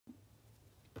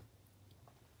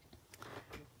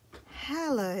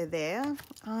Hello there,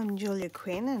 I'm Julia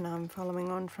Quinn and I'm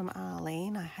following on from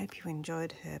Arlene. I hope you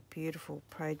enjoyed her beautiful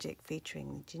project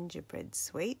featuring the gingerbread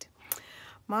suite.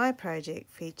 My project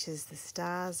features the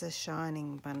Stars Are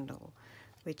Shining bundle,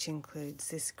 which includes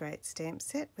this great stamp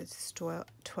set with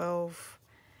 12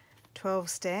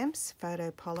 stamps,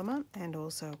 photopolymer, and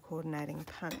also a coordinating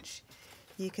punch.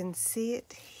 You can see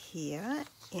it here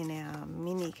in our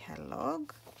mini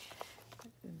catalogue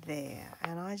there,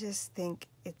 and I just think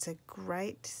it's a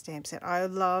great stamp set. I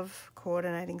love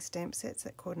coordinating stamp sets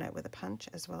that coordinate with a punch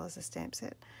as well as a stamp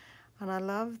set, and I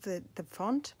love the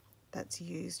font that's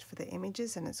used for the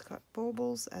images, and it's got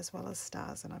baubles as well as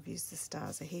stars, and I've used the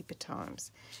stars a heap of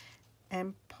times,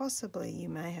 and possibly you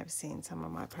may have seen some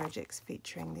of my projects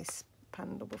featuring this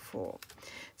bundle before.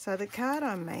 So the card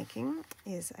I'm making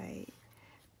is a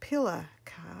pillar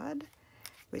card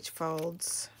which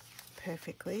folds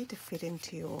perfectly to fit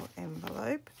into your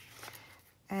envelope,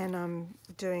 and I'm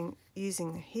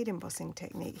using the heat embossing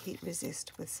technique, heat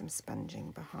resist, with some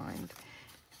sponging behind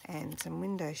and some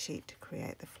window sheet to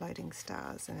create the floating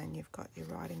stars, and then you've got your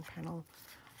writing panel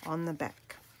on the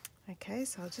back. Okay,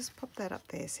 so I'll just pop that up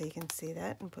there so you can see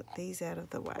that and put these out of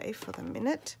the way for the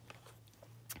minute.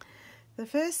 The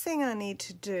first thing I need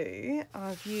to do,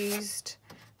 I've used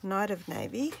Night of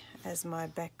Navy as my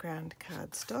background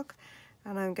cardstock,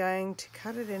 and I'm going to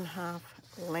cut it in half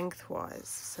lengthwise,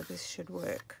 so this should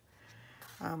work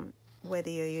whether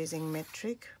you're using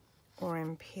metric or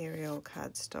imperial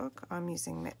cardstock. I'm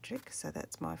using metric, so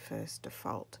that's my first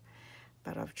default,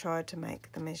 but I've tried to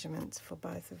make the measurements for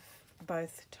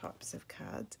both types of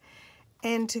cards.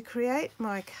 And to create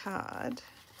my card,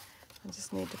 I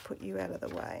just need to put you out of the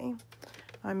way.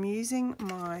 I'm using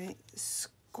my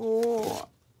score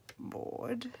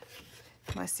board,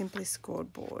 my Simply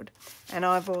Scored board, and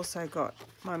I've also got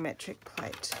my metric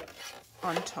plate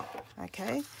on top,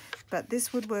 okay? But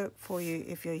this would work for you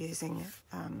if you're using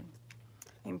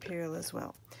imperial as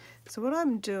well. So what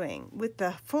I'm doing with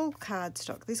the full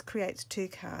cardstock, this creates 2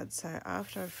 cards, so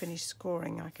after I've finished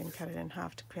scoring I can cut it in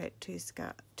half to create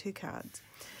two cards.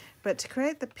 But to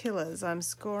create the pillars, I'm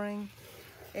scoring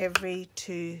every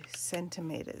 2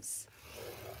 centimeters.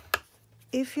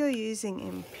 If you're using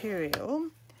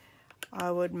imperial, I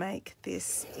would make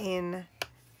this in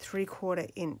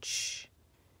 3/4 inch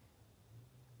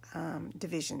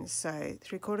divisions. So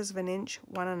 3/4 of an inch,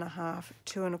 1.5,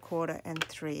 2 1/4, and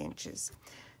 3 inches.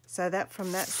 So that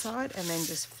from that side, and then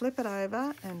just flip it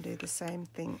over and do the same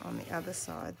thing on the other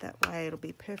side. That way it'll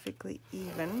be perfectly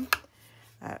even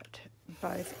at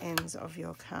both ends of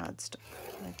your cardstock.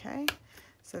 Okay,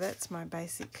 so that's my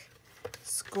basic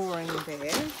scoring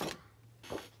there.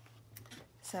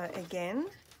 So again,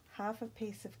 half a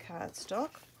piece of cardstock,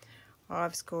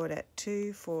 I've scored at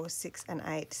 2, 4, 6, and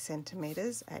 8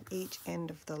 centimeters at each end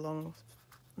of the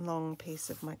long piece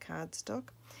of my cardstock.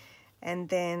 And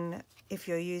then if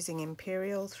you're using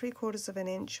imperial, 3/4 of an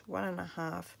inch,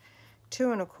 1.5, 2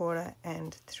 1/4,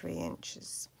 and 3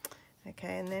 inches.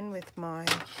 Okay, and then with my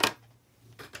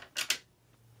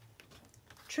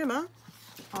trimmer,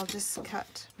 I'll just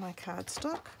cut my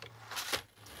cardstock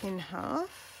in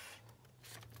half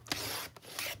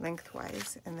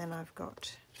lengthways, and then I've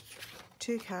got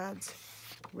 2 cards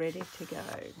ready to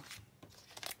go.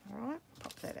 Alright,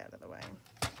 pop that out of the way.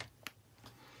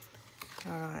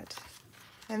 Alright,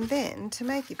 and then to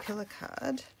make your pillar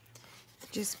card,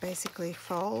 just basically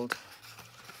fold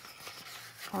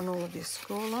on all of your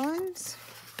score lines,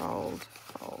 fold,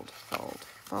 fold, fold,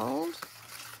 fold,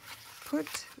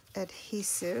 put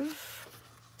adhesive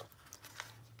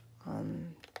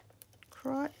on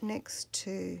right next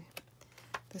to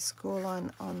the score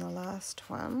line on the last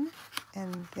one,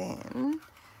 and then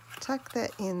tuck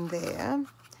that in there.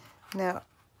 Now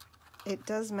it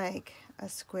does make a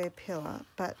square pillar,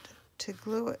 but to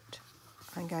glue it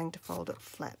I'm going to fold it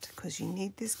flat, because you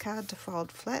need this card to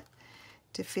fold flat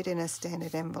to fit in a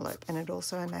standard envelope, and it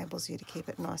also enables you to keep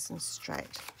it nice and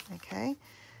straight. Okay,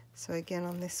 so again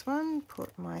on this one,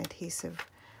 put my adhesive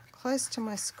close to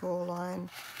my score line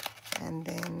and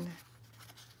then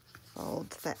fold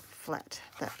that flat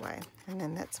that way, and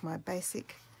then that's my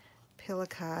basic pillar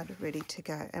card ready to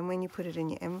go. And when you put it in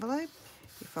your envelope,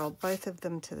 you fold both of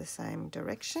them to the same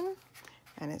direction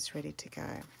and it's ready to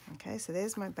go. Okay, so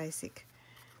there's my basic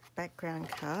background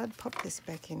card. Pop this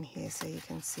back in here so you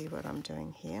can see what I'm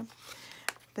doing here.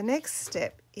 The next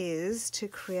step is to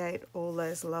create all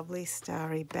those lovely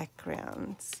starry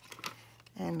backgrounds,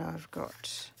 and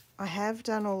I have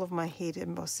done all of my heat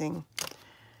embossing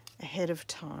ahead of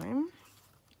time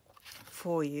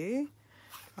for you.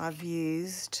 I've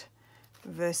used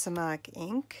Versamark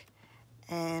ink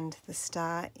and the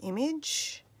star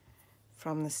image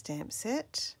from the stamp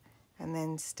set, and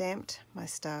then stamped my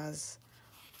stars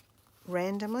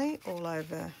randomly all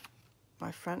over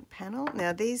my front panel.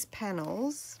 Now these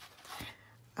panels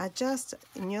are just,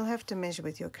 and you'll have to measure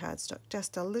with your cardstock,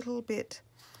 just a little bit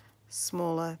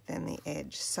smaller than the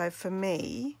edge. So for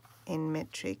me, in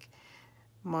metric,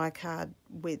 my card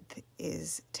width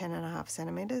is 10.5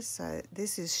 centimetres. So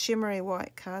this is shimmery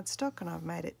white cardstock and I've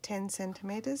made it 10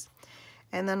 centimetres.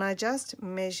 And then I just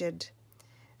measured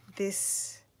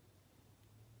this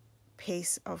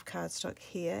piece of cardstock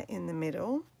here in the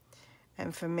middle,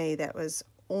 and for me that was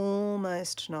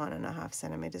almost 9.5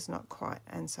 centimetres, not quite,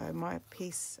 and so my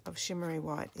piece of shimmery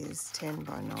white is 10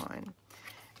 by 9,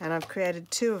 and I've created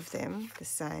two of them the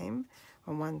same,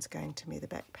 and one's going to be the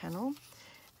back panel,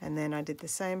 and then I did the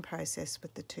same process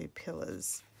with the two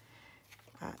pillars,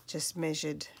 just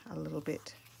measured a little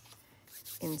bit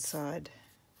inside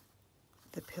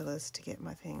the pillars to get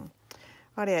my thing.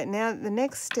 Rightio, now the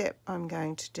next step I'm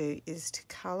going to do is to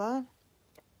colour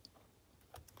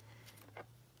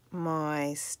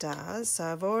my stars. So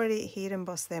I've already heat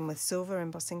embossed them with silver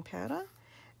embossing powder,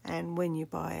 and when you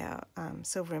buy our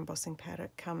silver embossing powder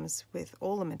it comes with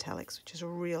all the metallics, which is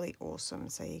really awesome,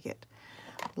 so you get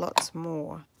lots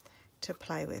more to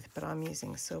play with, but I'm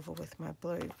using silver with my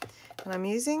blue. And I'm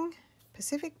using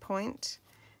Pacific Point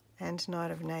and Night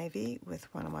of Navy with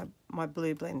one of my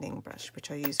blue blending brush,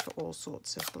 which I use for all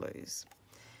sorts of blues.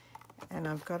 And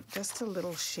I've got just a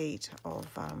little sheet of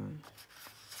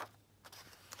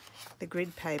the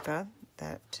grid paper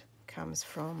that comes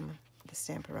from the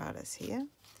Stamparatus here,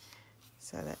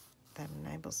 so that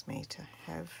enables me to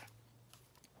have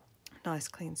a nice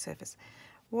clean surface.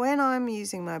 When I'm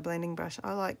using my blending brush,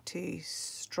 I like to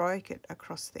stroke it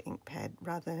across the ink pad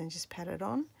rather than just pat it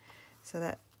on, so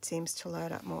that seems to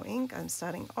load up more ink. I'm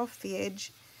starting off the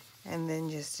edge and then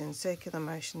just in circular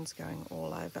motions going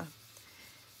all over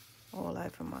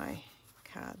my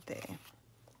card there.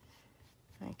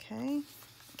 Okay,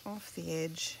 off the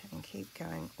edge and keep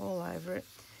going all over it.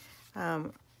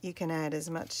 You can add as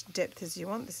much depth as you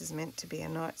want. This is meant to be a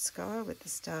night sky with the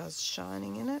stars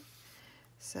shining in it.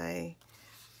 So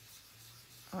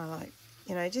I like,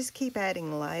 you know, just keep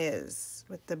adding layers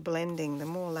with the blending. The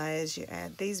more layers you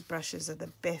add, these brushes are the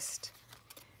best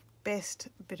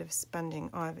bit of sponging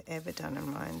I've ever done in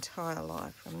my entire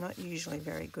life. I'm not usually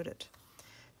very good at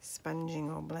sponging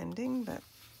or blending, but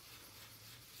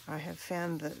I have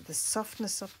found that the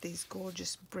softness of these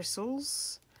gorgeous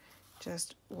bristles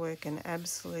just work an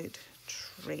absolute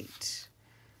treat.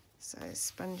 So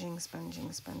sponging,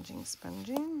 sponging, sponging,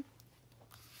 sponging.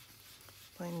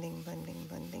 Blending, blending,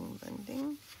 blending,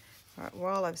 blending. All right,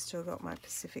 while I've still got my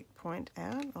Pacific Point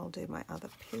out, I'll do my other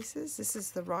pieces. This is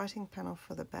the writing panel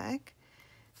for the back,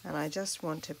 and I just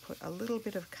want to put a little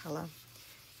bit of colour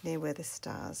near where the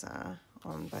stars are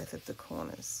on both of the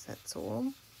corners, that's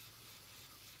all.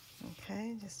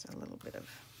 Okay, just a little bit of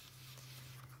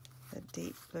the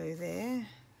deep blue there,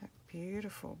 that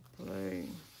beautiful blue,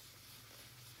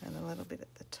 and a little bit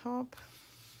at the top.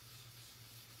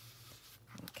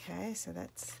 Okay, so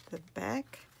that's the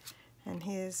back, and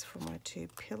here's for my two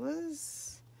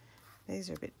pillars. These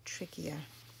are a bit trickier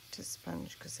to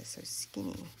sponge because they're so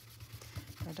skinny.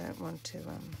 I don't want to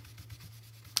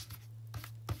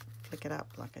flick it up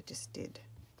like I just did.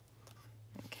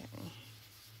 Okay,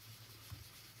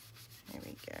 there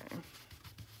we go.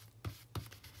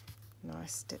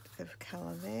 Nice depth of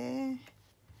colour there,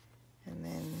 and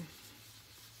then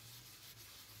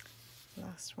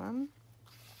last one.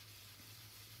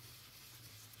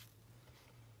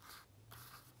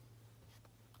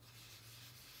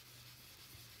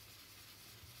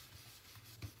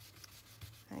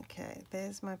 Okay,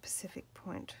 there's my Pacific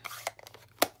Point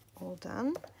all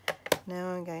done. Now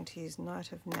I'm going to use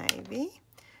Night of Navy.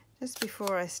 Just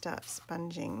before I start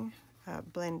sponging,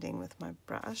 blending with my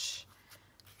brush,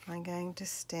 I'm going to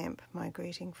stamp my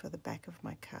greeting for the back of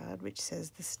my card, which says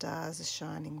the stars are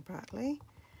shining brightly.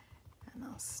 And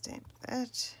I'll stamp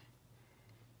that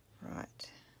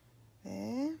right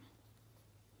there.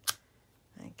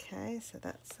 Okay, so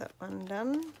that's that one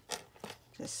done.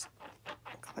 Just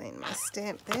clean my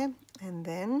stamp there, and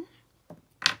then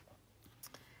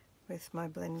with my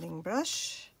blending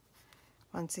brush,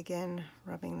 once again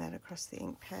rubbing that across the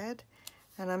ink pad,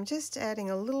 and I'm just adding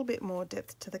a little bit more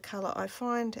depth to the colour. I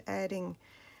find adding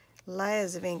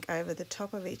layers of ink over the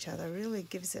top of each other really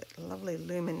gives it a lovely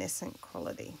luminescent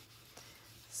quality.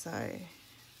 So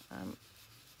I'm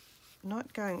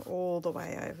not going all the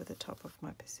way over the top of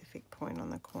my Pacific Point on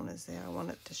the corners there. I want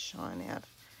it to shine out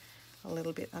a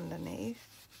little bit underneath,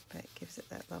 but it gives it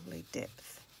that lovely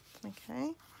depth.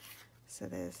 Okay, so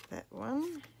there's that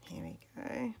one. Here we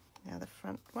go. Now the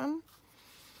front one.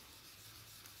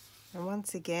 And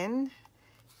once again,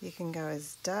 you can go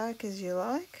as dark as you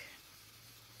like.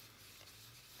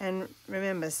 And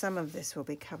remember, some of this will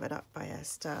be covered up by our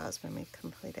stars when we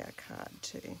complete our card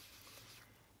too.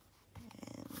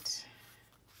 And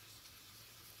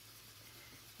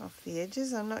off the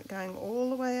edges, I'm not going all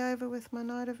the way over with my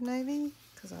Night of Navy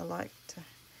because I like to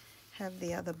have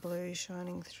the other blue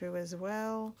shining through as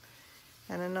well.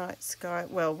 And a night sky,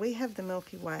 well, we have the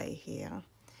Milky Way here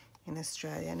in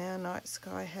Australia, and our night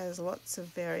sky has lots of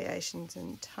variations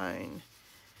in tone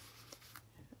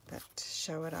that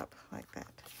show it up like that.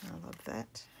 I love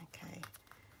that. Okay,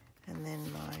 and then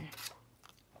my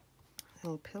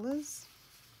little pillars,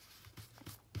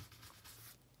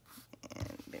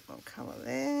 and a bit more colour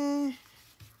there,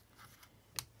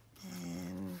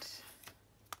 and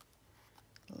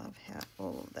love how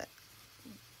all of that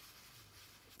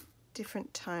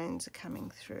different tones are coming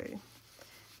through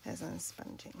as I'm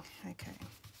sponging. Okay,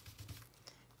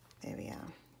 there we are,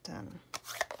 done.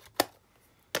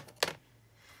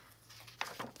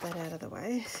 That out of the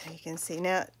way so you can see.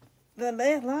 Now the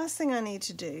last thing I need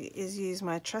to do is use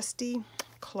my trusty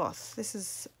cloth. This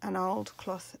is an old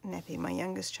cloth nappy. My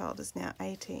youngest child is now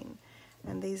 18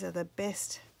 and these are the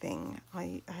best thing.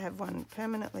 I have one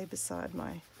permanently beside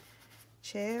my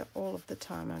chair all of the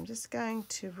time. I'm just going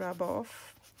to rub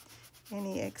off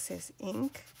any excess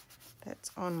ink that's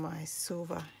on my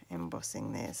silver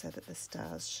embossing there so that the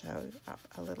stars show up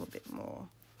a little bit more.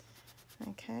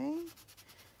 Okay.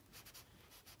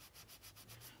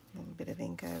 A little bit of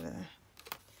ink over there.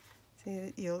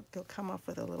 See, you'll come off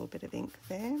with a little bit of ink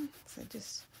there. So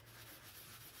just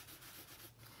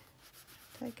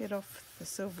take it off the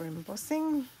silver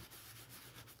embossing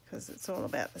because it's all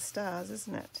about the stars,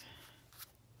 isn't it?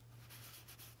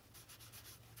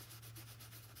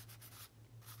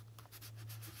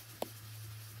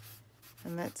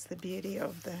 And that's the beauty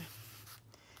of the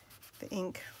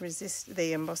ink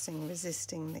the embossing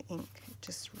resisting the ink. It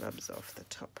just rubs off the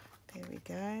top. There we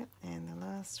go, and the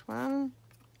last one.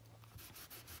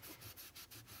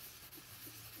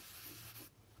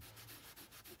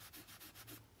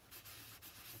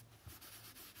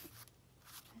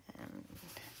 And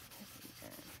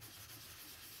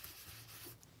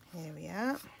here we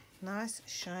are. Nice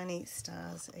shiny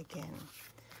stars again.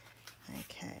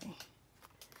 Okay,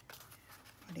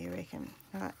 what do you reckon?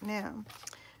 Right, now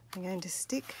I'm going to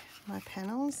stick my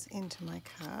panels into my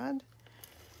card.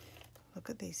 Look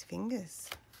at these fingers.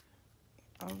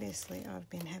 Obviously I've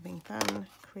been having fun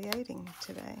creating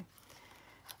today.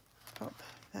 Pop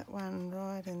that one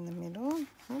right in the middle.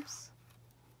 Oops.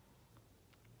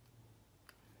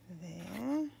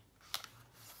 There.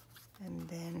 And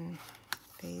then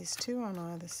these two on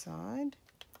either side.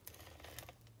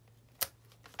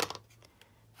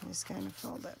 I'm just going to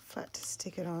fold that flat to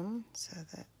stick it on so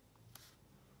that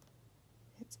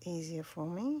it's easier for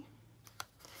me.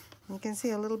 You can see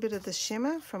a little bit of the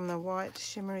shimmer from the white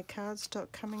shimmery cardstock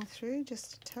coming through,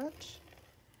 just a touch.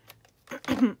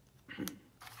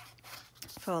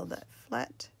 Fold that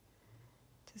flat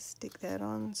to stick that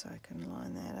on so I can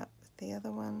line that up with the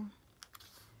other one.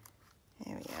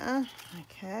 There we are.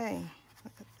 Okay,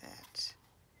 look at that.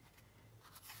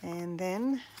 And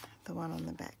then the one on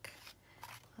the back.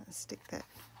 I'll stick that,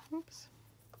 oops,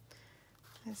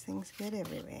 those things get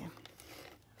everywhere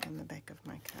on the back of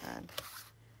my card.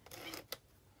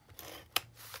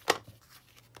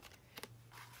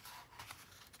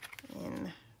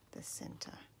 In the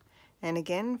center, and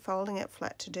again folding it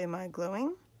flat to do my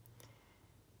gluing.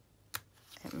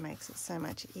 It makes it so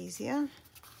much easier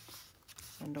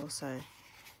and also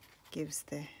gives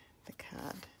the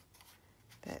card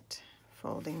that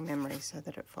folding memory so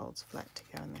that it folds flat to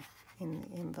go in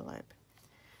the envelope.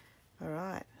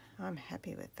 Alright, I'm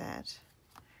happy with that.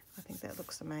 I think that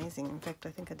looks amazing. In fact, I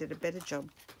think I did a better job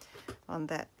on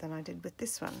that than I did with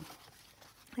this one.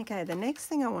 Okay, the next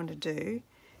thing I want to do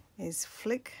is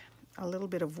flick a little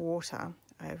bit of water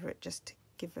over it just to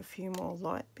give a few more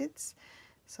light bits.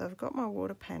 So I've got my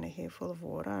water painter here full of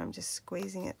water. I'm just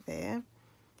squeezing it there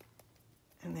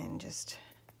and then just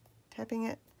tapping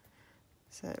it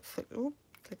so it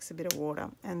flicks a bit of water,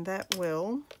 and that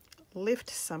will lift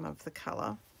some of the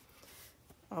colour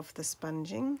of the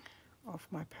sponging off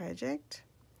my project.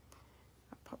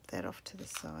 I'll pop that off to the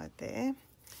side there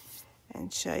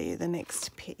and show you the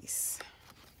next piece.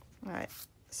 Right.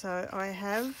 So I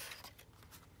have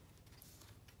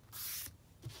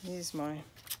used my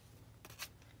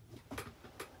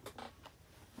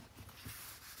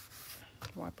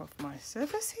wipe off my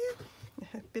surface here,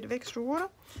 a bit of extra water.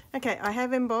 Okay, I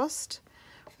have embossed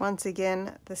once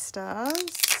again the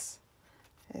stars.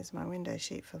 There's my window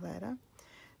sheet for later.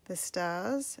 The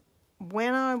stars.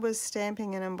 When I was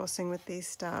stamping and embossing with these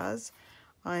stars,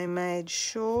 I made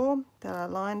sure that I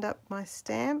lined up my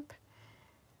stamp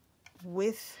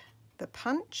with the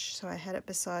punch, so I had it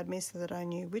beside me so that I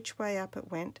knew which way up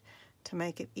it went to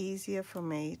make it easier for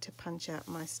me to punch out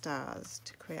my stars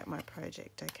to create my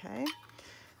project, okay?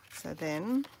 So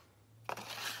then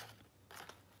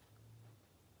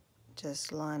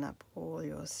just line up all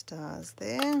your stars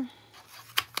there.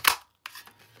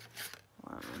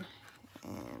 One,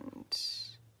 and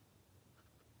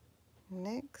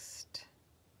next.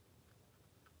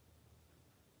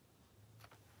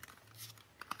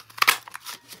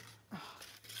 Oh,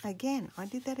 again, I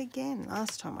did that again.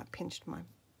 Last time I pinched my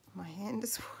hand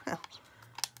as well.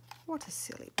 What a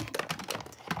silly problem.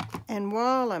 And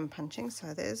while I'm punching,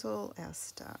 so there's all our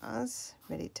stars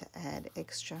ready to add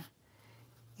extra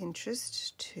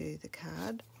interest to the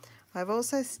card. I've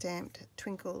also stamped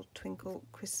Twinkle Twinkle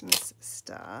Christmas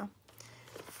Star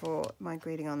for my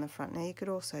greeting on the front. Now you could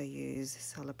also use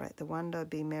Celebrate the Wonder,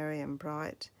 Be Merry and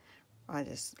Bright. I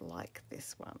just like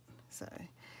this one. So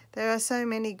there are so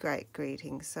many great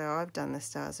greetings. So I've done the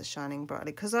stars are shining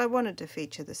brightly because I wanted to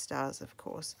feature the stars, of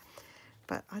course.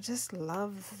 But I just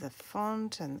love the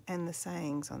font and the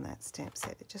sayings on that stamp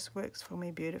set. It just works for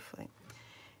me beautifully.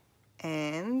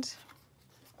 And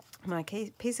my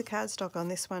piece of cardstock on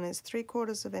this one is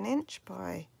 3/4 of an inch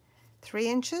by 3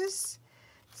 inches,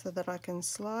 so that I can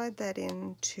slide that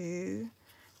into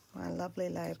my lovely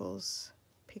labels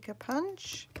picker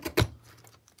punch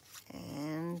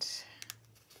and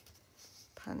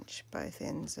punch both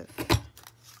ends of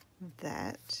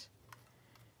that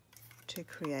to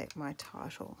create my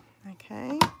title.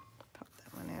 Okay, pop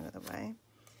that one out of the way.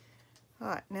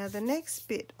 Alright, now the next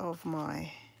bit of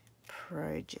my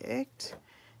project,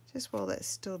 just while that's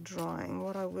still drying,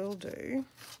 what I will do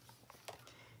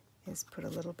is put a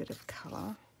little bit of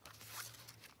colour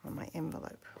on my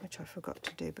envelope, which I forgot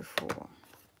to do before.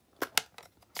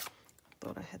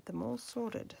 Thought I had them all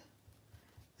sorted.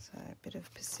 So a bit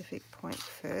of Pacific Point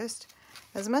first.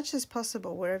 As much as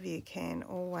possible, wherever you can,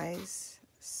 always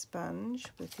sponge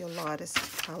with your lightest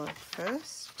colour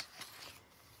first.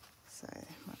 So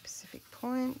my Pacific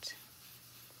Point,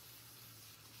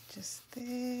 just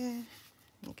there.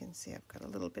 You can see I've got a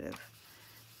little bit of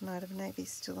Night of Navy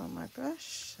still on my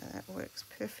brush, so that works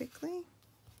perfectly.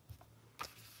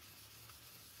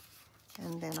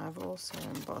 And then I've also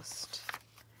embossed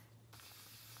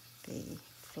the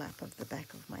flap of the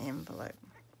back of my envelope.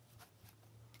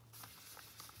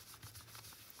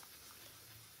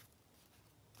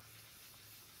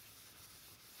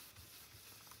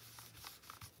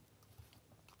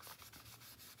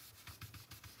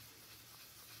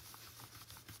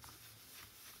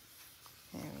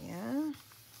 There we are.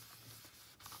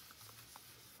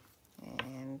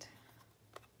 And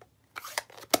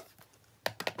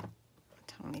a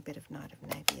tiny bit of Night of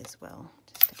Navy as well,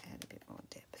 just to add a bit more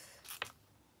depth.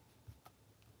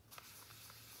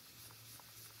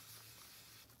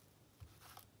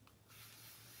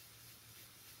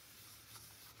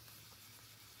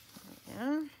 There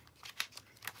we are.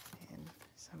 And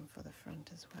some for the front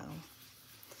as well.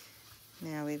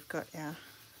 Now we've got our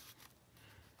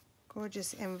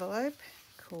gorgeous envelope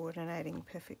coordinating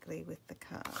perfectly with the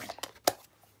card.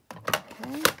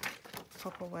 Okay,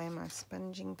 pop away my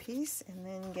sponging piece and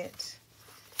then get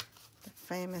the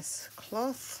famous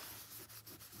cloth.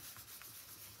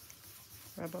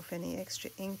 Rub off any extra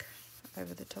ink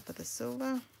over the top of the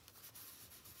silver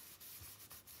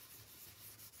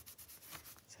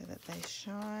so that they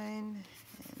shine,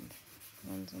 and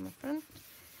one's on the front.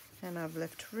 And I've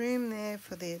left room there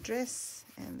for the address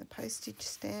and the postage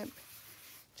stamp.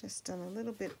 Just done a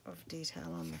little bit of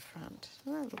detail on the front.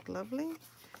 Doesn't that look lovely?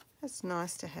 It's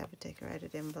nice to have a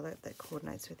decorated envelope that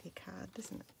coordinates with your card,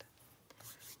 doesn't it?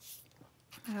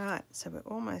 Alright, so we're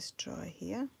almost dry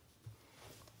here.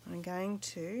 I'm going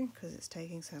to, because it's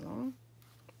taking so long,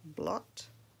 blot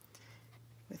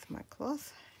with my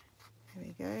cloth. There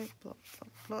we go, blot,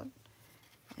 blot, blot,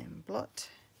 and blot.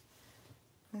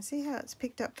 And see how it's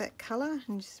picked up that colour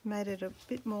and just made it a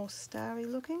bit more starry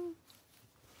looking?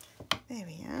 There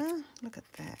we are, look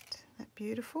at that, isn't that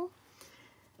beautiful?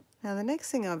 Now the next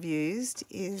thing I've used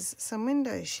is some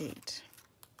window sheet.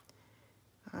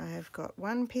 I have got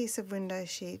one piece of window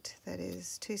sheet that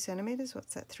is 2 centimetres,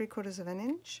 what's that, 3/4 of an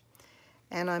inch,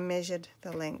 and I measured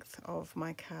the length of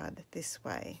my card this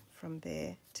way, from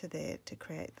there to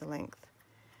create the length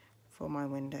for my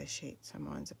window sheet. So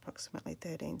mine's approximately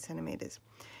 13 centimetres.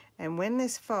 And when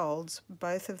this folds,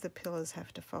 both of the pillars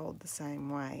have to fold the same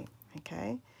way,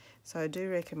 okay? So I do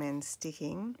recommend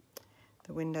sticking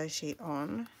the window sheet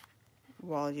on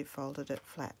while you folded it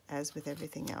flat. As with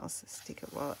everything else, stick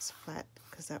it while it's flat,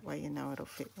 because that way you know it'll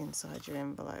fit inside your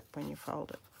envelope when you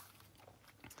fold it.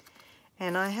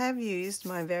 And I have used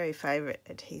my very favourite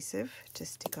adhesive to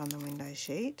stick on the window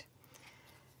sheet,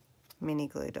 mini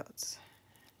glue dots.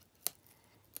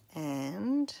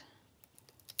 And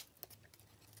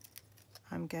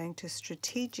I'm going to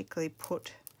strategically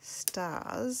put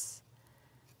stars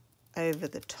over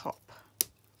the top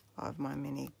of my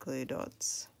mini glue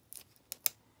dots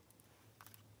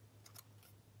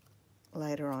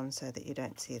later on so that you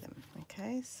don't see them.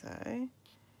 Okay, so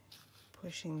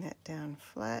pushing that down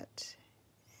flat,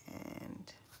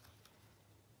 and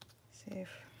see if,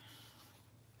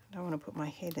 I don't want to put my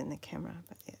head in the camera,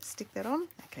 but yeah, stick that on.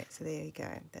 Okay, so there you go,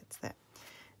 that's that.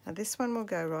 Now this one will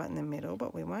go right in the middle,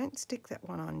 but we won't stick that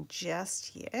one on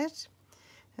just yet.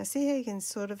 Now see how you can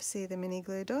sort of see the mini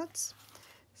glue dots?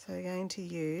 So we're going to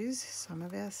use some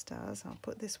of our stars. I'll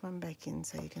put this one back in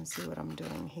so you can see what I'm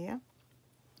doing here.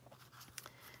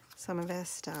 Some of our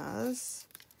stars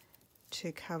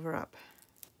to cover up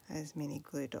those mini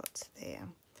glue dots there.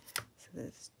 So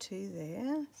there's two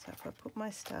there. So if I put my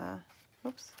star,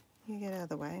 oops, you get out of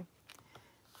the way,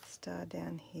 star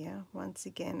down here, once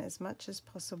again as much as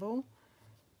possible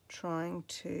trying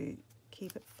to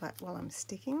keep it flat while I'm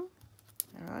sticking.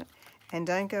 All right, and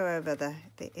don't go over the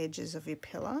edges of your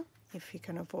pillar if you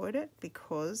can avoid it,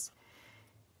 because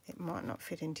it might not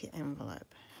fit into your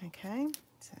envelope. Okay,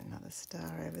 so another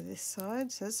star over this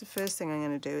side. So that's the first thing I'm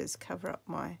going to do, is cover up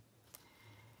my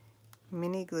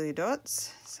mini glue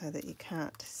dots so that you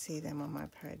can't see them on my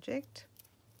project.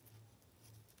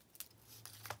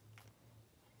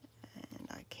 And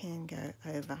I can go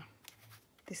over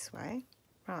this way.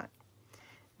 Right,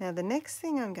 now the next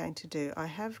thing I'm going to do, I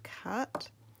have cut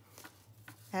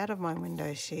out of my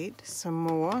window sheet some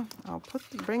more. I'll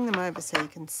bring them over so you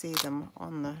can see them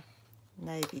on the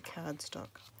navy cardstock.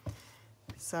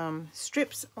 Some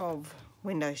strips of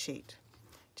window sheet,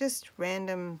 just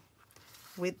random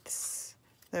widths.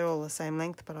 They're all the same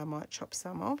length, but I might chop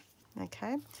some off.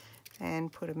 Okay,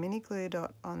 and put a mini glue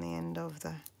dot on the end of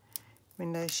the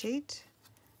window sheet.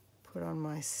 Put on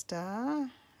my star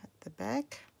at the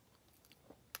back.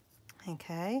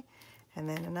 Okay, and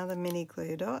then another mini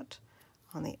glue dot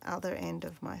on the other end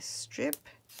of my strip,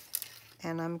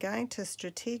 and I'm going to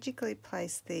strategically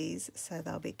place these so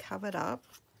they'll be covered up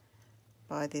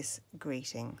by this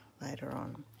greeting later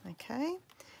on. Okay,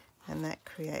 and that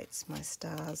creates my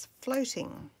stars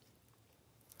floating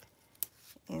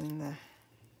in the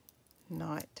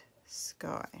night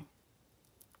sky.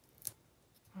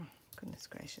 Oh, goodness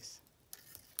gracious.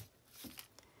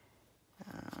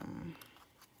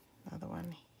 Another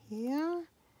one here,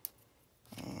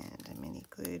 and a mini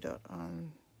glue dot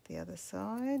on the other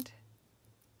side,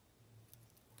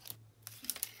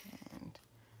 and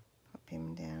pop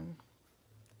him down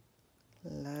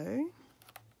low.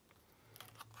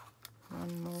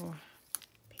 One more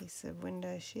piece of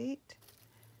window sheet.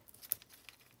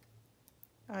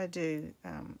 I do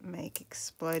make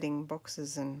exploding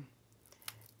boxes and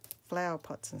flower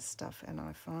pots and stuff, and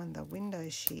I find the window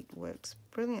sheet works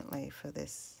brilliantly for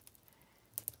this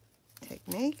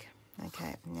technique.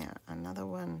 Okay, now another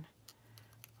one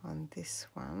on this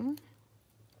one,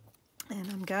 and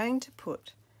I'm going to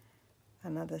put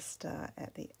another star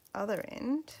at the other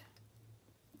end.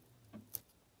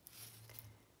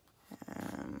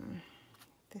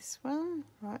 This one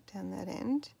right down that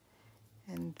end,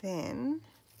 and then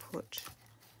put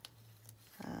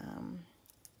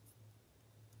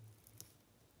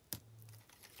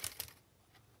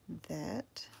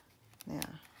that. Now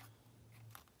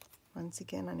once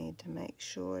again, I need to make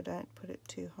sure I don't put it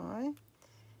too high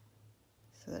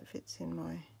so that fits in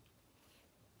my,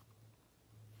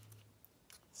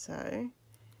 so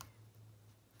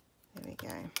there we go.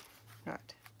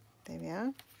 Right, there we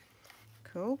are.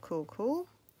 Cool, cool, cool.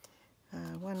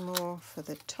 One more for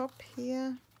the top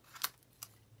here.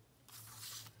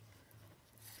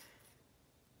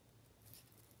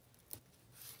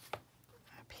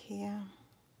 Up here.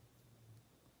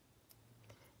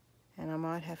 And I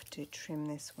might have to trim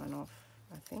this one off,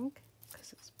 I think,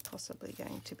 because it's possibly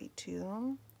going to be too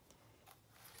long.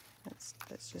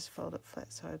 Let's just fold it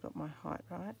flat so I got my height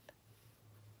right.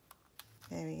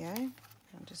 There we go.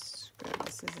 I'll just grab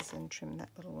the scissors and trim that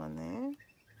little one there.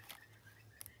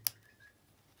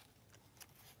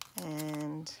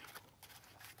 And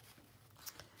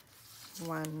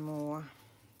one more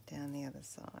down the other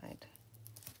side.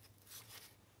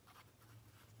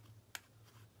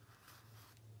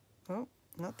 Oh,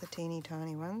 not the teeny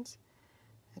tiny ones.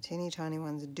 The teeny tiny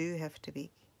ones do have to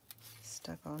be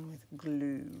stuck on with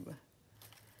glue.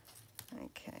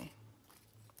 Okay,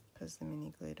 because the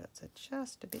mini glue dots are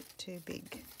just a bit too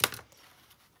big.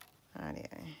 Rightio,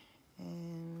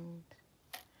 and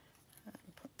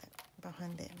put that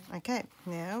behind them. Okay,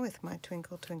 now with my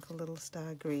Twinkle Twinkle Little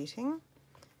Star greeting,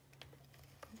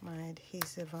 put my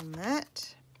adhesive on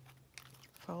that,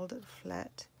 fold it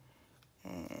flat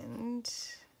and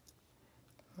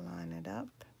line it up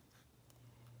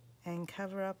and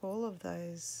cover up all of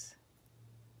those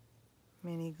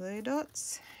mini glue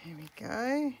dots. Here we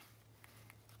go.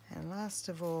 And last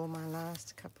of all, my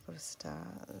last couple of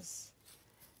stars.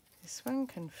 This one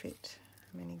can fit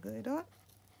a mini glue dot.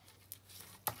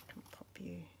 Can pop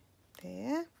you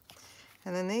there.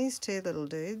 And then these two little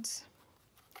dudes,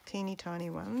 teeny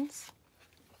tiny ones,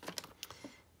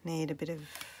 need a bit of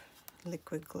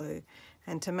liquid glue.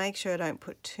 And to make sure I don't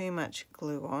put too much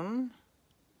glue on,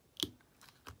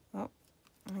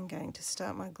 I'm going to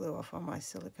start my glue off on my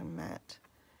silicone mat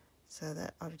so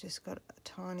that I've just got a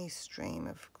tiny stream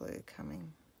of glue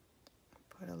coming.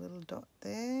 Put a little dot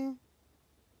there.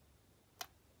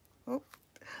 Oh,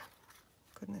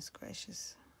 goodness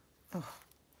gracious. Oh,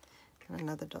 and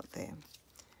another dot there.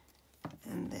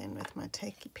 And then with my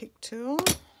Take Your Pick tool,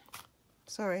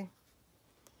 sorry,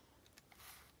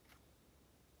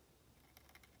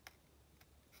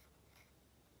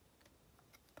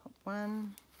 pop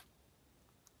one.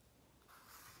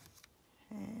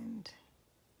 And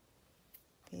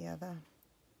the other.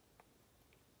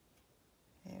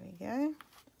 There we go.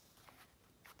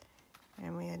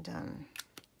 And we are done.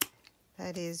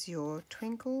 That is your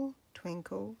Twinkle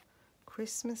Twinkle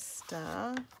Christmas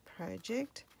Star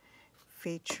project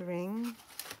featuring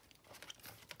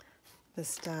the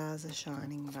Stars Are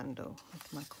Shining bundle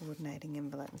with my coordinating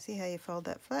envelope. See how you fold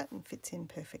that flat and fits in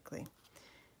perfectly.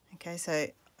 Okay, so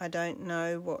I don't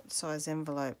know what size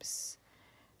envelopes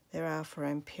there are for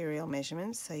imperial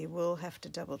measurements, so you will have to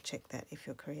double check that if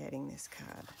you're creating this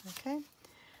card, okay?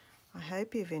 I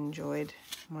hope you've enjoyed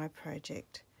my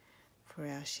project for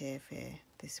our share fair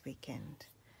this weekend.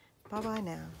 Bye-bye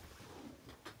now.